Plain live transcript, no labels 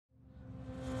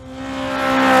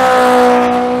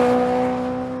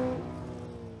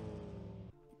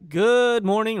Good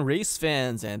morning, race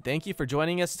fans, and thank you for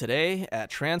joining us today at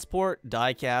Transport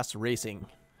Diecast Racing.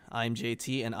 I'm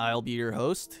JT and I'll be your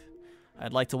host.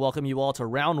 I'd like to welcome you all to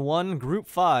Round 1, Group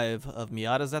 5 of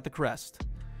Miatas at the Crest,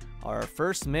 our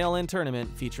first mail-in tournament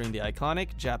featuring the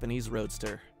iconic Japanese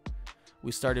Roadster.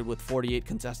 We started with 48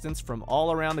 contestants from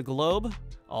all around the globe.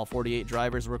 All 48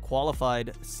 drivers were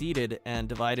qualified, seeded, and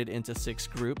divided into 6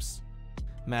 groups.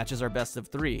 Matches are best of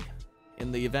 3.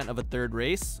 In the event of a third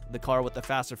race, the car with the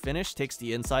faster finish takes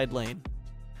the inside lane.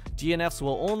 DNFs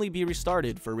will only be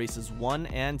restarted for races 1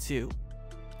 and 2.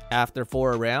 After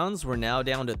 4 rounds, we're now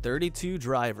down to 32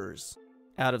 drivers.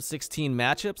 Out of 16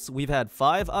 matchups, we've had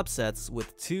 5 upsets,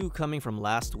 with 2 coming from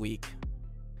last week.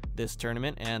 This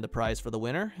tournament and the prize for the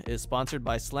winner is sponsored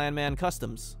by Slandman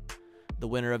Customs. The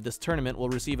winner of this tournament will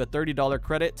receive a $30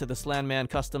 credit to the Slandman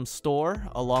Customs store,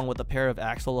 along with a pair of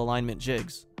axle alignment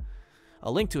jigs.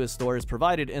 A link to his store is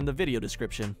provided in the video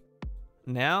description.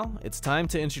 Now, it's time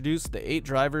to introduce the 8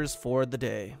 drivers for the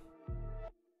day.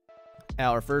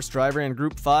 Our first driver in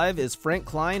Group 5 is Frank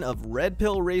Klein of Red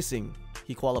Pill Racing.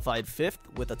 He qualified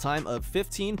 5th with a time of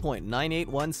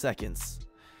 15.981 seconds.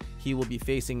 He will be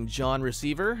facing John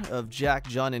Receiver of Jack,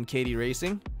 John, and Katie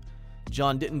Racing.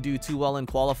 John didn't do too well in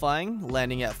qualifying,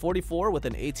 landing at 44 with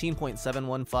an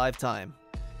 18.715 time.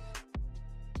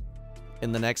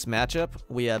 In the next matchup,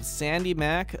 we have Sandy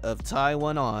Mack of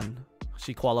Taiwan On.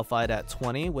 She qualified at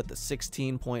 20 with a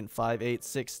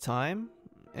 16.586 time,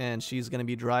 and she's going to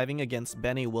be driving against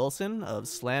Benny Wilson of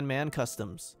Slandman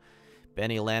Customs.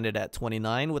 Benny landed at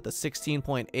 29 with a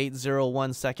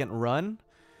 16.801 second run.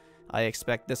 I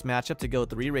expect this matchup to go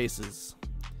 3 races.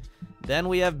 Then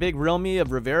we have Big Romy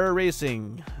of Rivera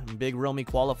Racing. Big Romy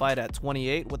qualified at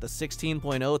 28 with a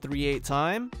 16.038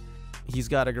 time. He's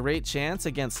got a great chance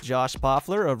against Josh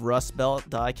Poffler of Rust Belt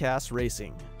Diecast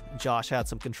Racing. Josh had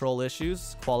some control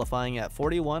issues, qualifying at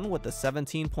 41 with a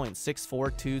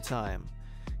 17.642 time.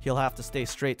 He'll have to stay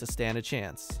straight to stand a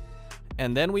chance.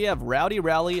 And then we have Rowdy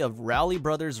Rowley of Rowley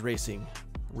Brothers Racing.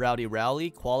 Rowdy Rowley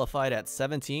qualified at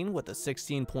 17 with a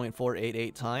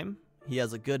 16.488 time. He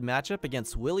has a good matchup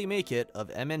against Willie Makeit of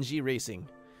MNG Racing.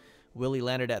 Willie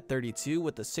landed at 32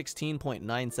 with a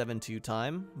 16.972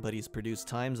 time, but he's produced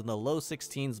times in the low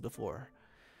 16s before.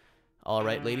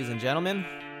 Alright, ladies and gentlemen,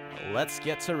 let's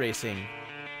get to racing.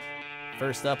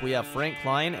 First up, we have Frank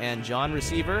Klein and John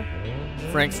Receiver.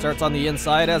 Frank starts on the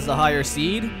inside as the higher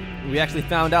seed. We actually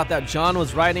found out that John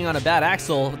was riding on a bad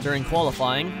axle during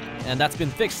qualifying, and that's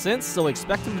been fixed since, so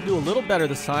expect him to do a little better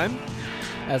this time,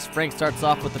 as Frank starts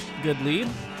off with a good lead.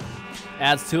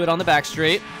 Adds to it on the back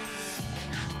straight.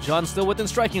 John's still within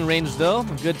striking range though.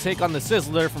 A good take on the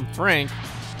Sizzler from Frank.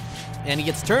 And he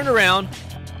gets turned around.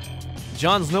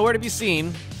 John's nowhere to be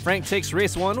seen. Frank takes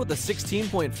race 1 with a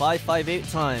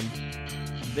 16.558 time.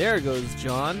 There goes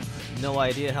John. No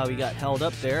idea how he got held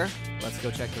up there. Let's go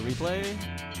check the replay.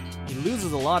 He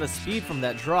loses a lot of speed from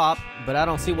that drop, but I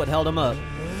don't see what held him up.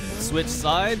 Switch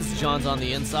sides, John's on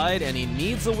the inside, and he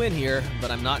needs a win here,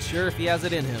 but I'm not sure if he has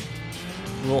it in him.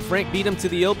 Will Frank beat him to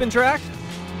the open track?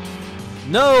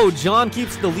 No, John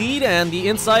keeps the lead and the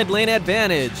inside lane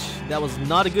advantage. That was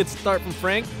not a good start from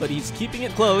Frank, but he's keeping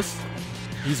it close.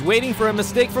 He's waiting for a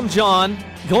mistake from John.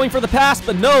 Going for the pass,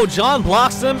 but no, John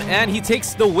blocks him and he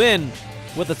takes the win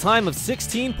with a time of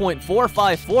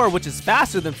 16.454, which is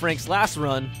faster than Frank's last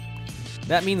run.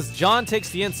 That means John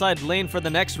takes the inside lane for the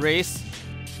next race.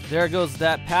 There goes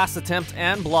that pass attempt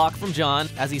and block from John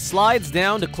as he slides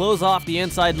down to close off the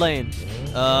inside lane.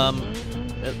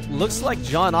 It looks like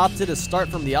John opted to start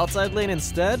from the outside lane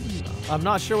instead. I'm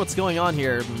not sure what's going on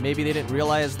here. Maybe they didn't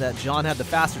realize that John had the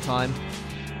faster time.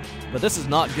 But this is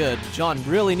not good. John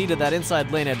really needed that inside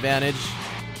lane advantage.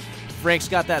 Frank's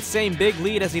got that same big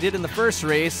lead as he did in the first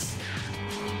race.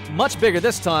 Much bigger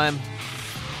this time.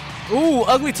 Ooh,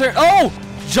 ugly turn. Oh!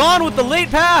 John with the late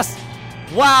pass!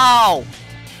 Wow!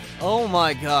 Oh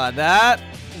my god,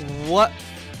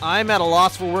 I'm at a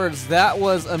loss for words. That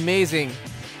was amazing.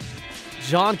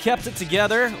 John kept it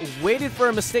together, waited for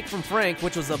a mistake from Frank,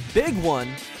 which was a big one,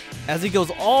 as he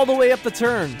goes all the way up the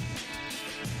turn.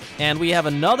 And we have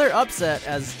another upset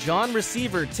as John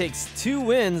Receiver takes 2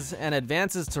 wins and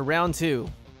advances to round 2.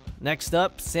 Next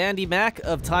up, Sandy Mack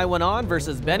of Taiwan On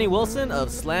versus Benny Wilson of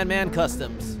Slandman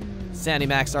Customs. Sandy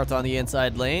Mack starts on the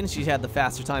inside lane. She had the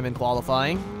faster time in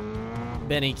qualifying.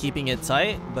 Benny keeping it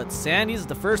tight, but Sandy's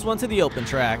the first one to the open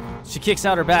track. She kicks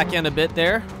out her back end a bit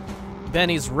there.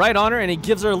 Benny's right on her and he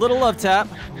gives her a little love tap,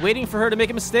 waiting for her to make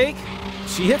a mistake.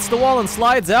 She hits the wall and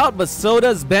slides out, but so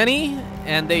does Benny,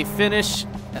 and they finish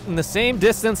in the same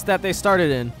distance that they started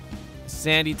in.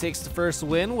 Sandy takes the first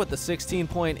win with the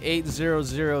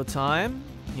 16.800 time.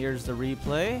 Here's the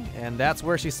replay, and that's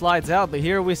where she slides out. But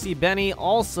here we see Benny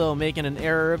also making an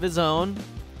error of his own.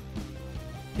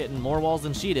 Hitting more walls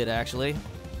than she did, actually.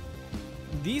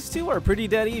 These two are pretty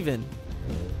dead even.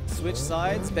 Switch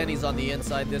sides. Benny's on the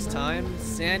inside this time.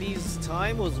 Sandy's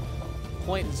time was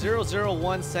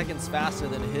 0.001 seconds faster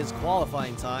than his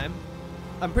qualifying time.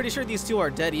 I'm pretty sure these two are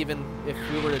dead even if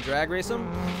we were to drag race them.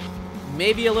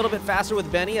 Maybe a little bit faster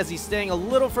with Benny as he's staying a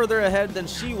little further ahead than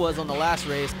she was on the last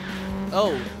race.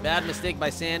 Oh, bad mistake by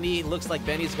Sandy. Looks like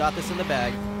Benny's got this in the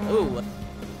bag. Ooh.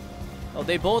 Oh,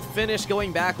 they both finished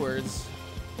going backwards.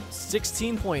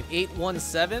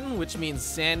 16.817, which means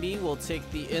Sandy will take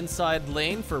the inside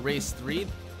lane for race 3.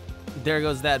 There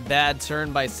goes that bad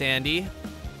turn by Sandy.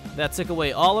 That took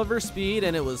away all of her speed,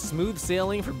 and it was smooth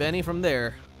sailing for Benny from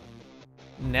there.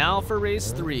 Now for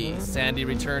race 3, Sandy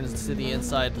returns to the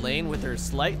inside lane with her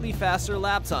slightly faster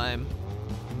lap time.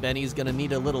 Benny's gonna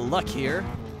need a little luck here.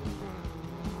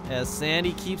 As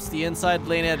Sandy keeps the inside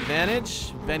lane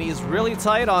advantage, Benny's really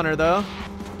tight on her though.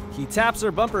 He taps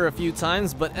her bumper a few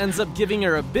times, but ends up giving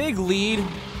her a big lead.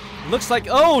 Looks like,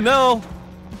 oh no!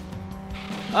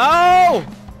 Oh!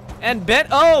 And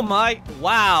oh my,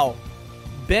 wow.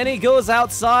 Benny goes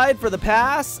outside for the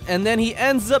pass, and then he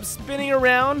ends up spinning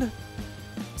around.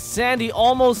 Sandy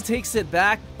almost takes it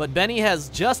back, but Benny has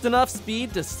just enough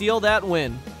speed to steal that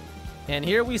win. And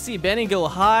here we see Benny go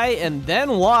high and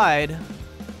then wide.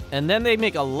 And then they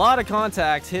make a lot of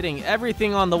contact, hitting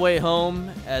everything on the way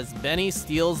home as Benny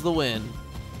steals the win.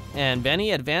 And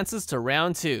Benny advances to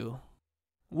round 2.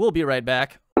 We'll be right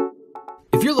back.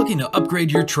 If you're looking to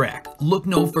upgrade your track, look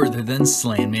no further than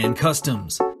Slandman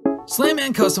Customs.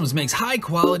 Slandman Customs makes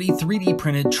high-quality 3D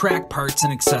printed track parts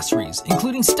and accessories,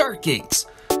 including start gates,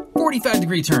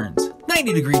 45-degree turns,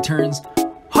 90-degree turns,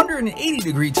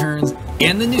 180-degree turns,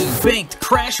 and the new banked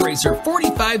Crash Racer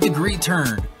 45-degree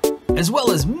turn, as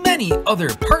well as many other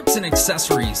parts and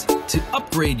accessories to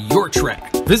upgrade your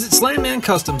track. Visit Slandman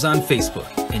Customs on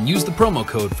Facebook and use the promo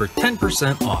code for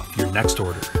 10% off your next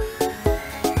order.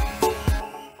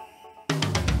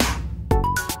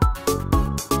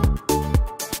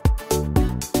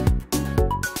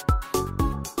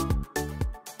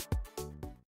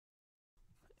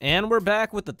 And we're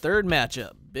back with the third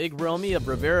matchup. Big Romy of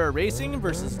Rivera Racing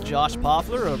versus Josh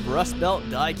Poffler of Rust Belt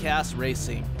Diecast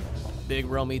Racing. Big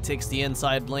Romy takes the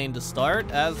inside lane to start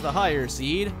as the higher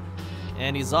seed,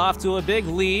 and he's off to a big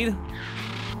lead.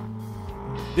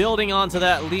 Building onto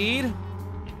that lead,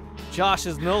 Josh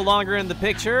is no longer in the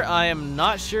picture. I am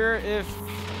not sure if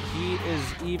he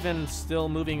is even still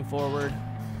moving forward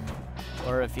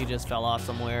or if he just fell off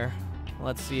somewhere.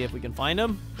 Let's see if we can find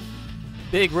him.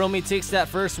 Big Romy takes that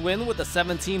first win with a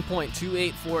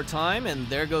 17.284 time, and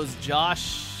there goes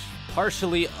Josh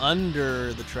partially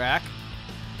under the track.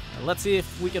 Let's see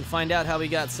if we can find out how he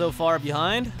got so far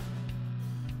behind.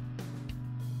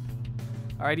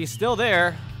 All right, he's still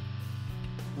there.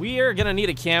 We are gonna need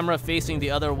a camera facing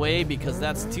the other way because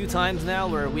that's 2 times now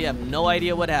where we have no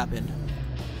idea what happened.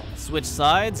 Switch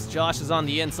sides. Josh is on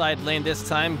the inside lane this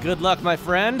time. Good luck, my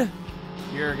friend.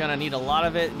 You're gonna need a lot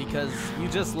of it because you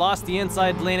just lost the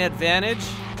inside lane advantage.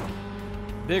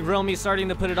 Big Romy starting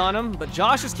to put it on him, but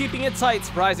Josh is keeping it tight,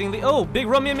 surprisingly. Oh, Big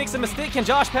Romy makes a mistake. Can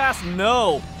Josh pass?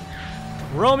 No.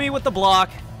 Romy with the block.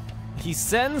 He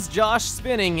sends Josh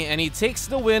spinning, and he takes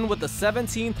the win with a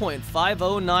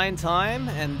 17.509 time,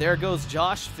 and there goes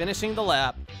Josh finishing the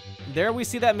lap. There we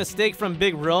see that mistake from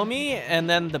Big Romy, and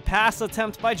then the pass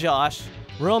attempt by Josh.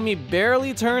 Romy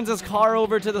barely turns his car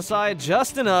over to the side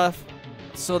just enough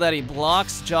so that he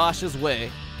blocks Josh's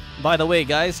way. By the way,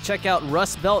 guys, check out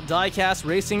Rust Belt Diecast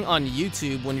Racing on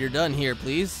YouTube when you're done here,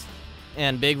 please.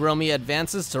 And Big Romy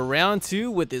advances to round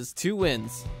 2 with his 2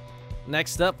 wins.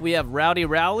 Next up, we have Rowdy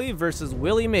Rowley versus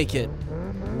Willie Make It.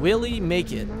 Willie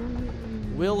Make It.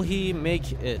 Will he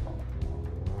make it?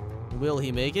 Will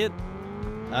he make it?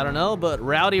 I don't know, but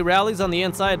Rowdy Rowley's on the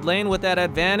inside lane with that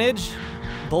advantage.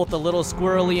 Both a little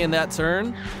squirrely in that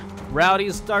turn.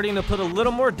 Rowdy's starting to put a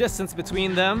little more distance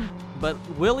between them, but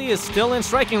Willie is still in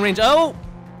striking range. Oh!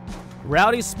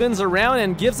 Rowdy spins around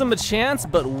and gives him a chance,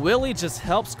 but Willie just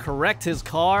helps correct his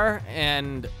car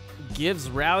and gives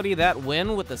Rowdy that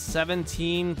win with a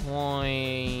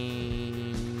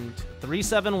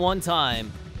 17.371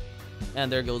 time. And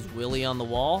there goes Willie on the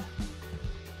wall.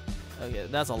 Okay,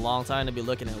 that's a long time to be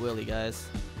looking at Willie, guys.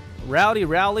 Rowdy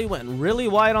Rowley went really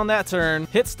wide on that turn,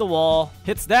 hits the wall,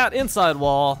 hits that inside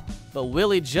wall, but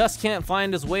Willie just can't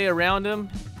find his way around him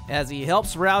as he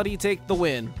helps Rowdy take the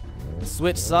win.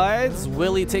 Switch sides,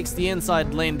 Willie takes the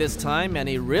inside lane this time, and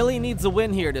he really needs a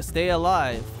win here to stay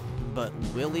alive. But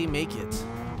will he make it?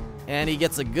 And he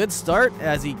gets a good start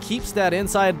as he keeps that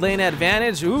inside lane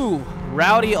advantage. Ooh,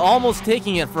 Rowdy almost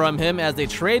taking it from him as they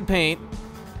trade paint.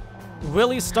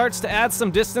 Willie starts to add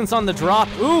some distance on the drop.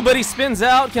 Ooh, but he spins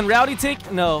out. Can Rowdy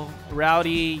take? No,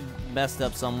 Rowdy messed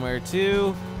up somewhere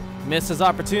too. Missed his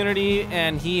opportunity,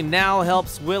 and he now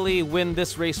helps Willie win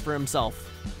this race for himself.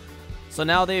 So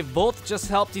now they've both just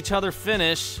helped each other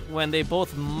finish when they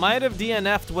both might have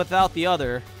DNF'd without the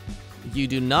other. You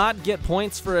do not get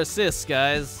points for assists,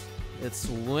 guys. It's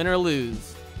win or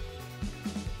lose.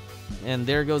 And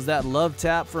there goes that love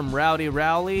tap from Rowdy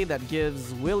Rowley that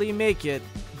gives Willie Make It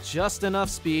just enough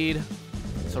speed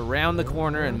to round the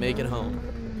corner and make it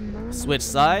home. Switch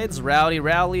sides. Rowdy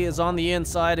Rowley is on the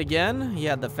inside again. He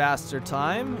had the faster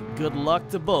time. Good luck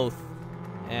to both.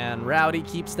 And Rowdy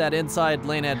keeps that inside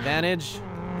lane advantage.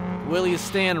 Willie's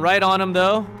staying right on him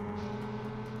though.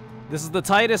 This is the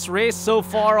tightest race so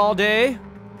far all day.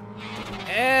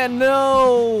 And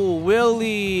no,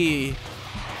 Willie.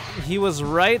 He was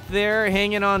right there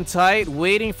hanging on tight,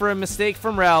 waiting for a mistake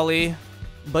from Rowley.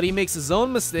 But he makes his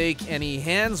own mistake and he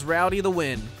hands Rowdy the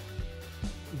win.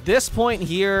 This point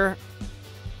here,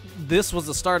 this was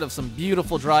the start of some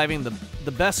beautiful driving,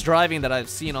 the best driving that I've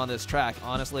seen on this track,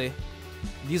 honestly.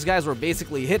 These guys were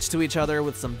basically hitched to each other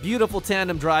with some beautiful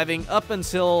tandem driving up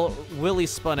until Willie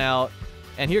spun out.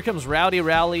 And here comes Rowdy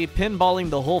Rowley pinballing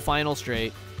the whole final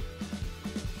straight.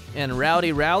 And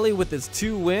Rowdy Rowley with his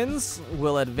 2 wins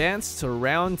will advance to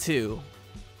round 2.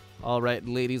 All right,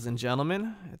 ladies and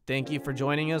gentlemen, thank you for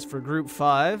joining us for Group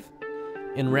 5.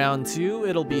 In round 2,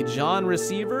 it'll be John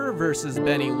Receiver versus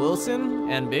Benny Wilson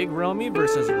and Big Romy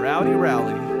versus Rowdy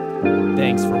Rowley.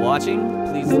 Thanks for watching.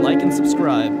 Please like and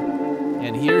subscribe.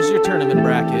 And here's your tournament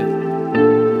bracket.